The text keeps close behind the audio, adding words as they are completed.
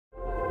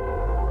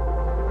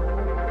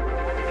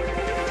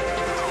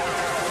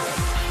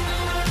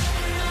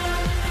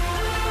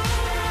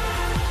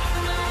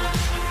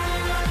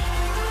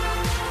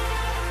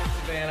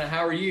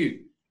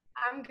you?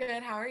 I'm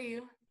good. How are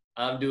you?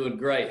 I'm doing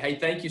great. Hey,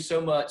 thank you so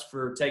much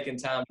for taking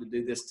time to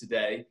do this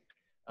today,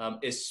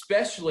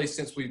 especially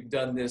since we've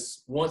done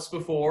this once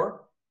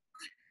before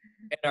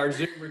and our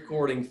Zoom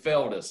recording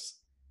failed us.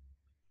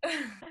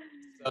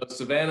 So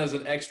Savannah's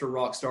an extra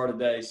rock star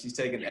today. She's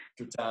taking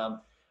extra time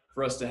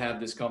for us to have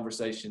this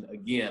conversation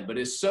again. But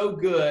it's so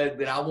good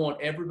that I want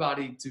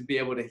everybody to be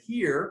able to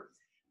hear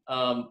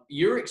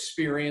your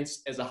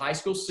experience as a high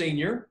school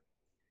senior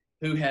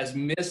who has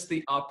missed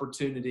the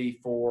opportunity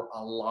for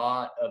a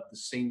lot of the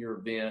senior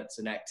events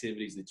and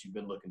activities that you've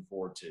been looking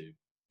forward to.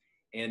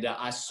 And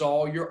I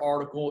saw your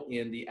article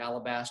in the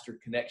Alabaster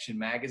Connection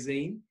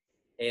magazine.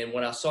 And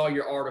when I saw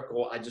your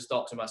article, I just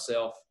thought to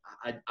myself,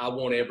 I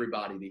want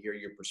everybody to hear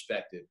your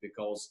perspective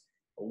because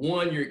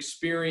one, your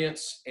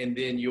experience and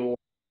then your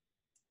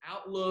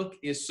outlook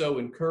is so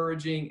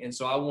encouraging. And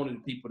so I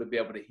wanted people to be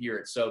able to hear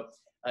it. So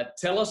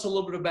tell us a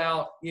little bit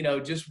about,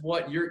 just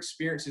what your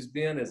experience has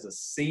been as a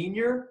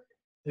senior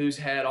who's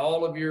had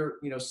all of your,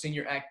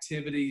 senior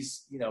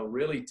activities,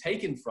 really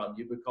taken from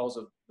you because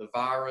of the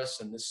virus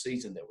and this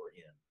season that we're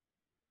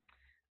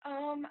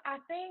in. I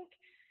think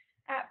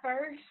at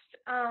first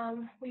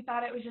we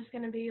thought it was just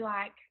going to be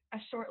like a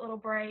short little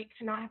break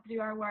to not have to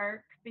do our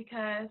work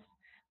because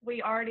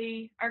we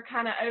already are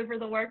kind of over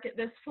the work at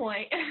this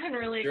point and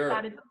really Sure.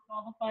 excited to do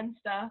all the fun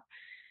stuff.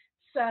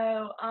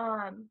 So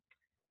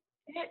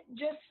it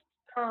just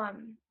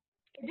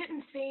it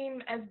didn't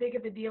seem as big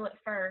of a deal at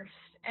first.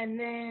 And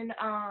then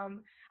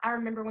I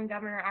remember when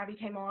Governor Ivey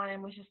came on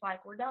and was just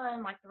like, we're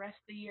done, like the rest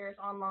of the year is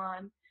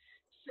online.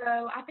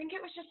 So I think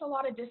it was just a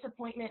lot of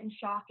disappointment and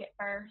shock at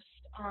first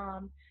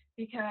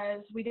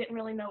because we didn't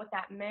really know what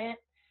that meant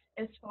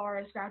as far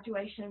as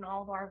graduation and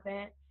all of our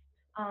events.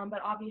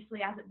 But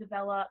obviously as it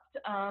developed,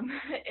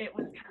 it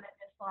was kind of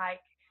just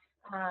like,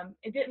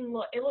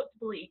 it looked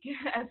bleak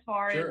as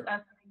far as Sure. us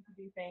having to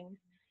do things.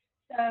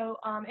 So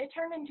it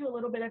turned into a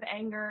little bit of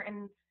anger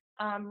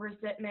and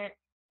resentment,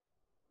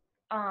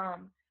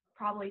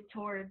 probably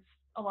towards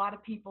a lot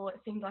of people. It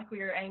seemed like we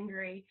were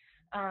angry,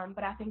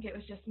 but I think it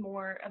was just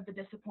more of the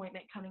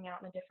disappointment coming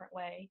out in a different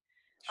way.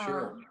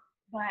 Sure.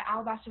 But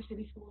Alabaster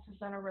City Schools has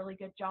done a really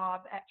good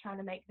job at trying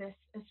to make this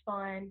as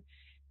fun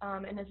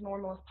and as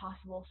normal as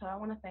possible. So I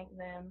want to thank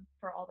them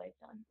for all they've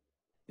done.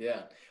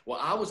 Yeah. Well,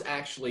 I was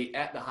actually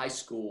at the high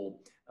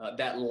school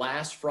that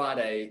last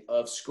Friday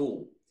of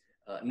school.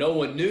 No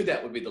one knew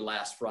that would be the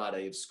last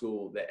Friday of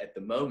school at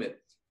the moment,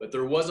 but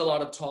there was a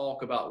lot of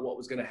talk about what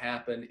was going to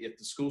happen if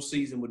the school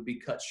season would be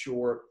cut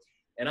short.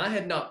 And I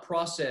had not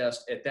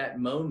processed at that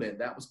moment,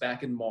 that was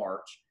back in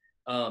March,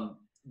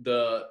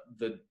 the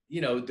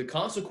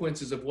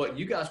consequences of what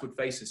you guys would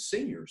face as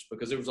seniors,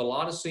 because there was a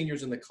lot of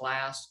seniors in the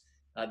class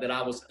that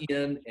I was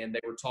in, and they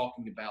were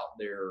talking about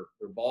their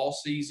ball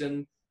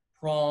season,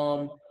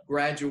 prom,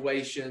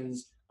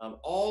 graduations,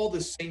 all the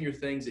senior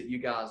things that you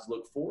guys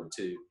look forward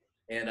to.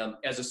 And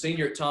as a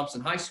senior at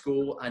Thompson High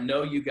School, I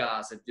know you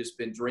guys have just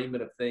been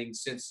dreaming of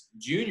things since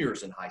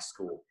juniors in high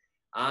school.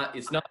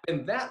 It's not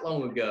been that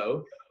long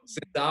ago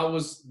since I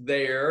was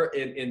there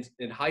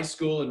in high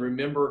school and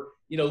remember,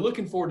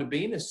 looking forward to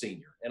being a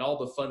senior and all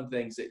the fun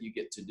things that you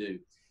get to do.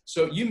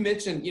 So you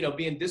mentioned,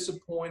 being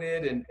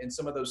disappointed and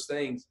some of those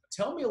things.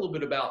 Tell me a little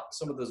bit about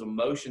some of those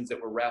emotions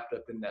that were wrapped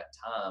up in that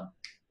time,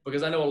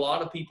 because I know a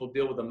lot of people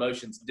deal with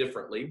emotions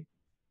differently.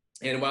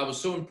 And I was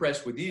so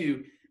impressed with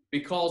you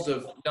because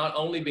of not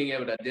only being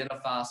able to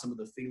identify some of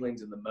the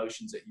feelings and the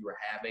emotions that you were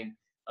having,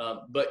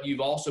 but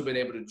you've also been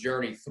able to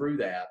journey through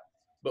that.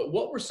 But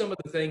what were some of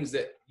the things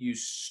that you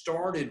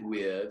started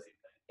with?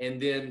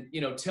 And then,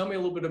 tell me a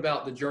little bit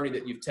about the journey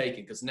that you've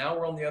taken, because now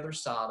we're on the other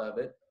side of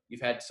it.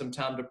 You've had some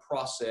time to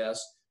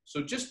process.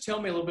 So just tell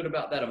me a little bit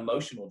about that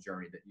emotional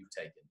journey that you've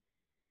taken.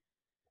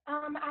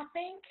 I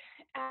think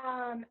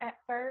at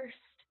first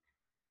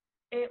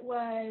it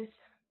was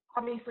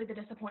obviously the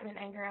disappointment,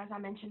 anger, as I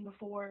mentioned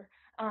before.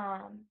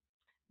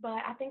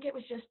 But I think it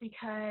was just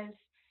because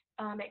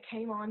it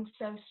came on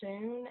so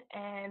soon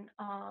and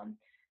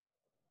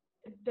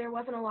there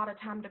wasn't a lot of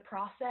time to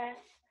process.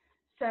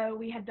 So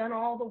we had done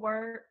all the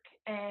work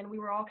and we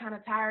were all kind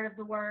of tired of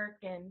the work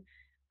and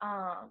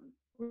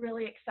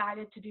really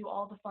excited to do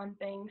all the fun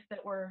things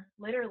that were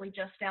literally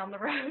just down the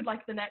road,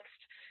 like the next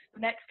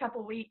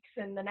couple weeks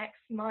and the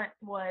next month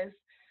was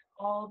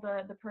all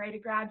the parade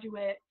of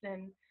graduates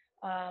and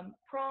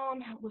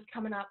prom was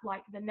coming up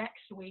like the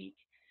next week.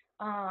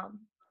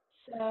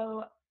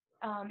 So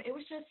it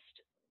was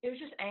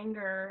just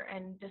anger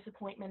and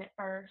disappointment at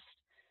first.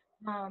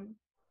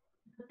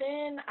 But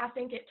then I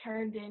think it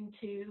turned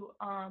into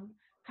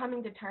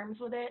coming to terms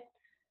with it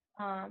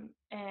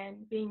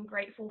and being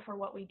grateful for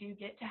what we do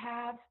get to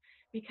have,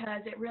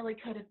 because it really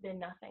could have been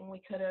nothing.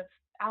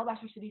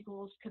 Alabaster City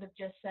Schools could have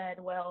just said,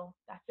 well,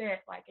 that's it,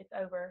 like it's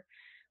over.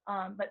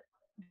 But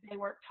they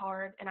worked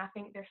hard, and I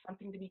think there's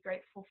something to be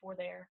grateful for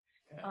there.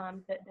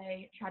 That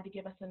they tried to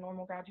give us a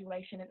normal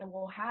graduation, and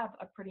we'll have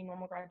a pretty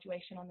normal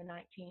graduation on the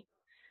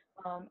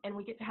 19th. And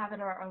we get to have it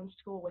at our own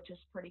school, which is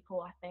pretty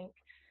cool, I think.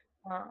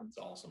 It's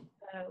awesome.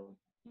 So,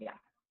 yeah.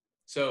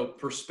 So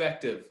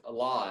perspective a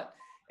lot.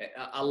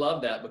 I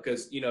love that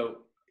because,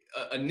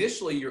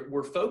 initially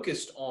we're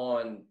focused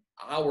on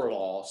our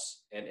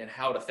loss and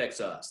how it affects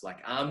us. Like,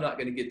 I'm not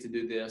going to get to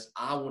do this.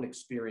 I want to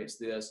experience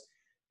this.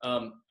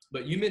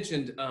 But you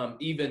mentioned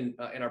even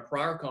in our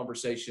prior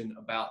conversation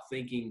about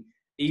thinking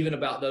even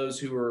about those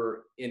who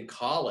are in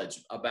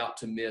college about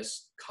to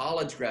miss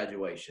college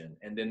graduation,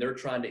 and then they're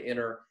trying to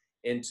enter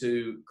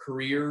into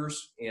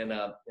careers in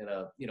a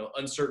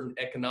uncertain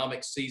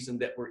economic season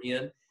that we're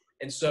in.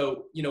 And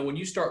so, when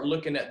you start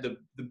looking at the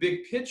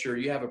big picture,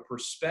 you have a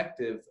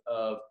perspective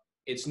of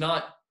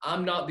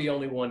I'm not the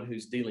only one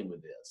who's dealing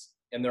with this.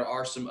 And there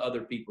are some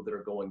other people that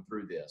are going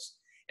through this.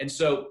 And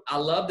so I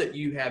love that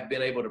you have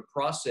been able to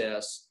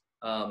process,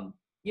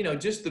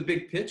 just the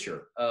big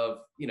picture of,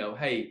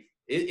 hey,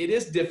 it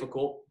is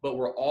difficult, but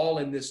we're all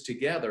in this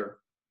together.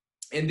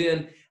 And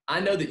then I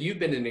know that you've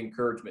been an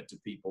encouragement to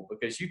people,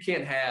 because you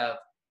can't have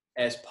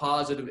as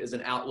positive as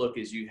an outlook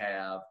as you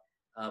have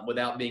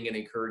without being an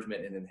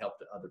encouragement and an help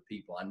to other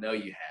people. I know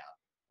you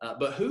have.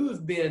 But who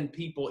have been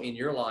people in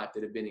your life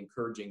that have been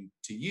encouraging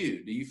to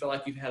you? Do you feel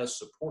like you've had a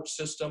support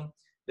system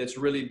that's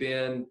really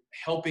been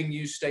helping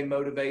you stay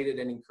motivated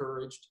and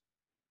encouraged?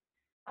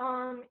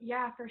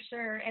 Yeah, for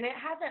sure. And it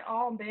hasn't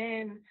all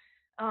been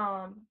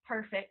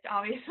perfect,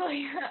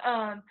 obviously.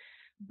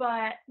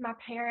 But my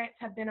parents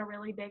have been a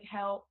really big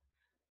help.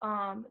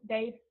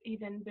 They've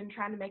even been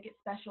trying to make it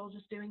special,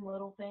 just doing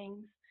little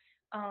things.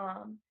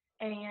 And,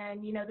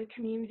 the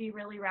community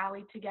really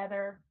rallied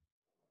together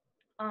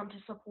to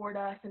support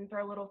us and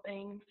throw little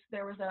things.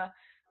 There was a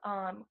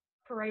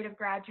parade of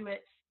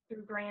graduates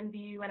through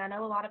Grandview, and I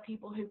know a lot of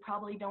people who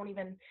probably don't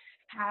even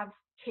have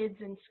kids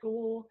in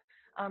school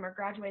or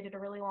graduated a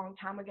really long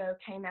time ago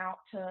came out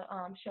to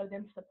show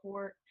them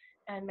support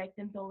and make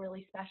them feel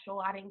really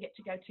special. I didn't get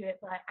to go to it,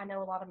 but I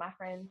know a lot of my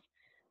friends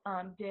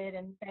did,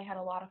 and they had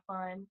a lot of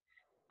fun.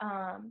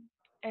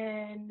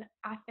 And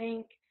I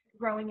think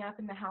growing up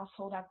in the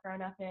household I've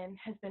grown up in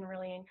has been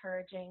really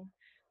encouraging,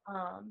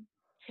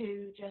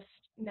 to just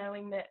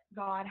knowing that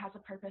God has a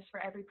purpose for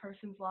every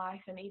person's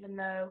life. And even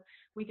though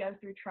we go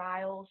through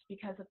trials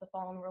because of the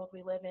fallen world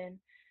we live in,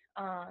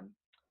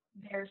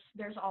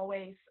 there's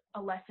always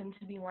a lesson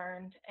to be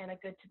learned and a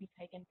good to be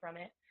taken from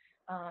it.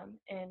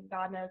 And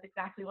God knows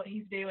exactly what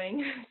he's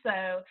doing.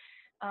 So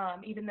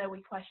even though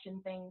we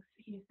question things,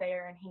 he's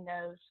there and he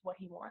knows what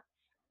he wants.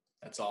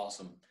 That's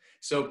awesome.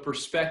 So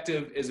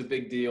perspective is a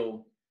big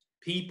deal.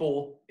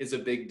 People is a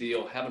big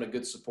deal. Having a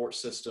good support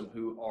system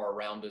who are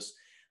around us.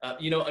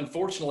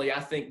 Unfortunately, I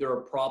think there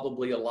are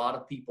probably a lot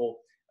of people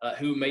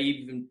who may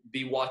even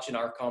be watching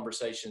our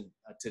conversation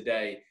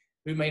today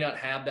who may not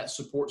have that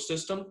support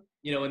system,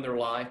 in their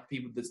life,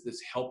 people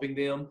that's helping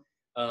them.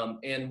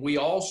 And we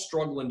all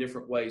struggle in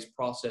different ways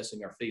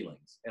processing our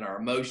feelings and our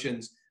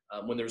emotions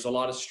when there's a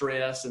lot of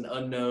stress and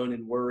unknown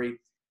and worry.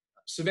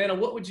 Savanna,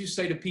 what would you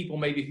say to people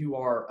maybe who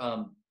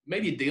are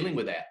maybe dealing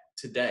with that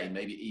today?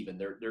 Maybe even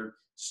they're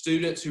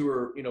students who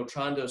are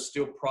trying to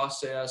still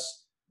process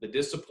the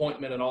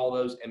disappointment and all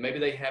those, and maybe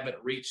they haven't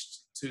reached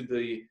to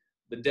the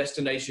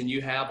destination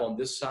you have on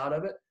this side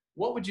of it.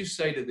 What would you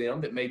say to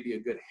them that may be a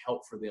good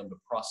help for them to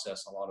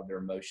process a lot of their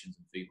emotions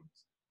and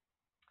feelings?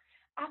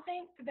 I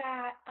think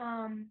that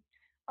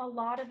a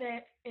lot of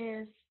it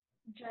is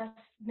just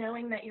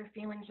knowing that your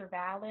feelings are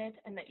valid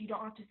and that you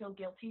don't have to feel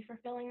guilty for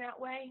feeling that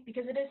way,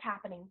 because it is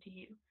happening to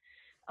you.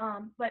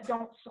 But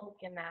don't sulk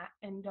in that,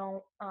 and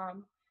don't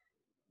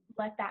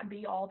let that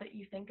be all that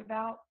you think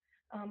about.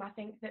 I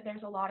think that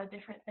there's a lot of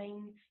different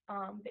things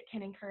that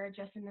can encourage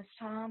us in this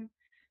time.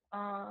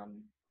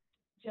 Um,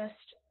 just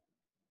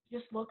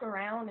look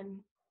around and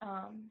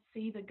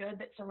see the good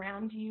that's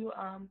around you.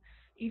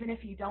 Even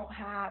if you don't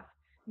have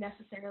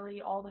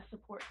necessarily all the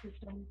support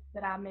systems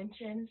that I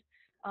mentioned,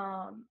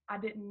 I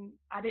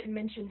didn't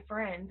mention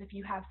friends. If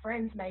you have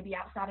friends maybe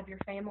outside of your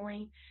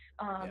family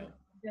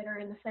that are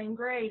in the same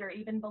grade or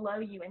even below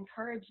you,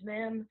 encourage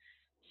them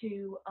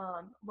to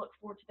look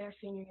forward to their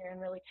senior year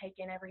and really take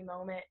in every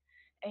moment.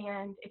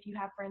 And if you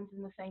have friends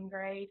in the same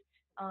grade,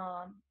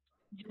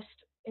 just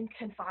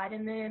confide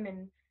in them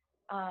and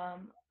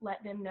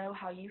let them know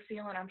how you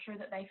feel. And I'm sure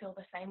that they feel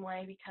the same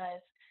way,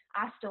 because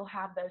I still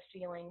have those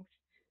feelings.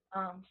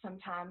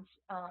 Sometimes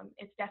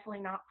it's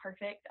definitely not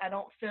perfect. I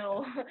don't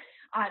feel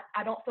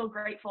I don't feel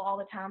grateful all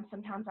the time.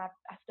 Sometimes I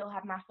still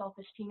have my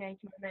selfish teenage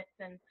moments,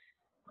 and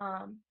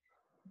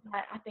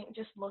but I think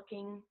just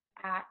looking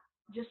at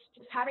just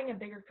having a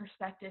bigger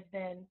perspective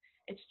than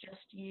it's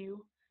just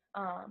you,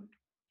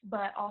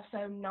 but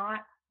also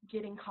not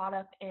getting caught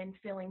up in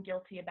feeling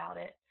guilty about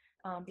it,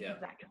 because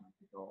that can make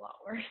you feel a lot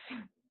worse.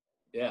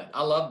 Yeah,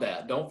 I love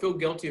that. Don't feel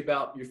guilty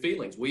about your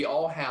feelings. We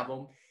all have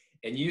them.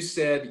 And you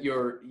said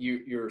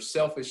your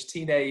selfish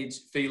teenage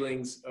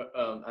feelings,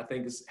 I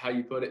think is how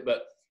you put it.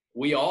 But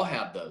we all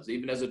have those.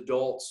 Even as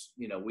adults,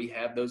 we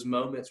have those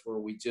moments where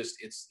we just,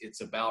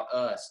 it's about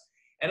us.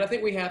 And I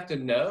think we have to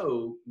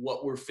know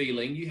what we're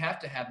feeling. You have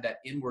to have that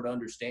inward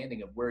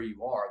understanding of where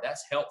you are.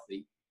 That's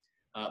healthy.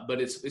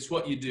 But it's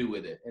what you do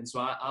with it. And so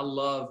I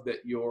love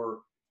that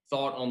your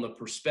thought on the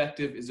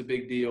perspective is a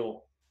big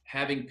deal.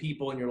 having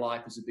people in your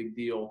life is a big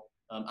deal.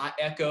 I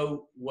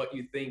echo what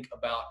you think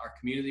about our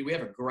community. We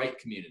have a great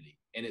community,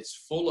 and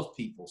it's full of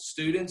people,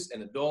 students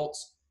and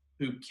adults,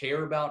 who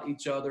care about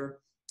each other,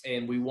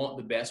 and we want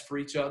the best for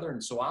each other.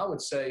 And so I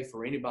would say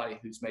for anybody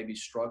who's maybe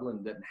struggling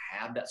and doesn't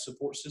have that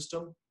support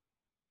system,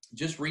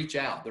 just reach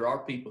out. There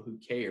are people who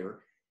care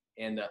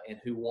and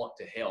who want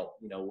to help,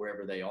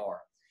 wherever they are.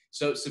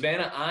 So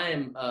Savanna, I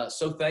am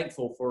so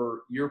thankful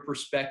for your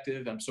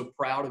perspective. I'm so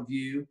proud of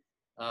you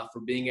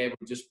for being able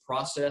to just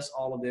process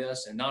all of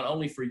this, and not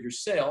only for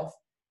yourself,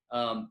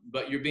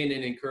 but you're being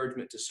an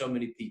encouragement to so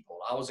many people.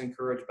 I was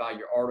encouraged by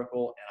your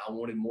article, and I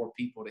wanted more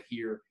people to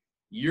hear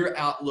your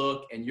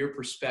outlook and your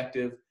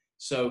perspective.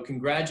 So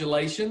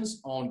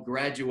congratulations on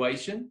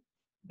graduation.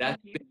 That's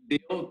a big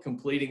deal,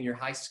 completing your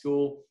high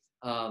school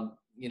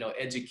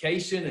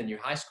education and your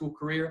high school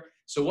career.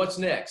 So what's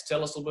next?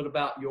 Tell us a little bit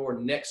about your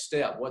next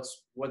step.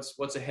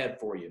 What's ahead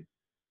for you?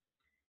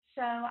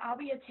 So I'll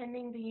be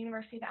attending the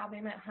University of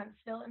Alabama at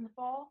Huntsville in the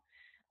fall,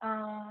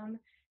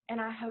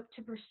 and I hope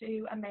to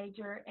pursue a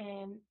major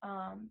in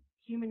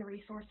human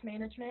resource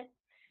management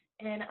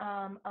and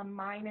a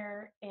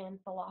minor in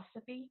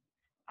philosophy.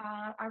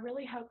 I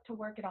really hope to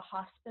work at a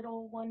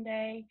hospital one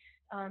day,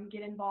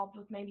 get involved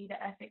with maybe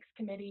the ethics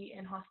committee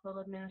and hospital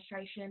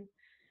administration.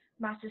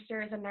 My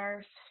sister is a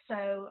nurse,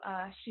 so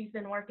she's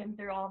been working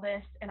through all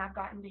this, and I've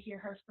gotten to hear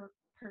her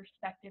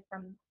perspective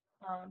from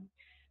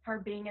her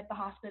being at the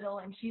hospital,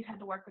 and she's had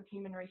to work with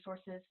human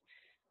resources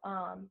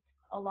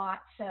a lot.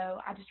 So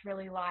I just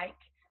really like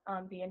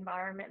the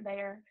environment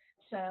there.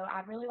 So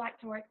I'd really like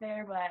to work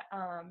there, but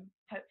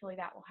hopefully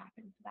that will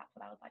happen. So that's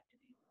what I would like to do.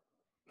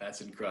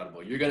 That's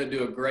incredible. You're going to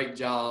do a great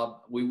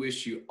job. We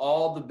wish you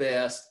all the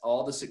best,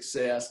 all the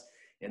success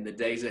in the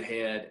days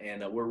ahead,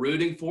 and we're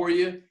rooting for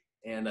you.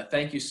 And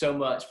thank you so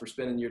much for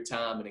spending your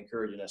time and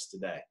encouraging us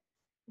today.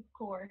 Of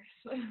course.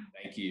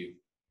 Thank you.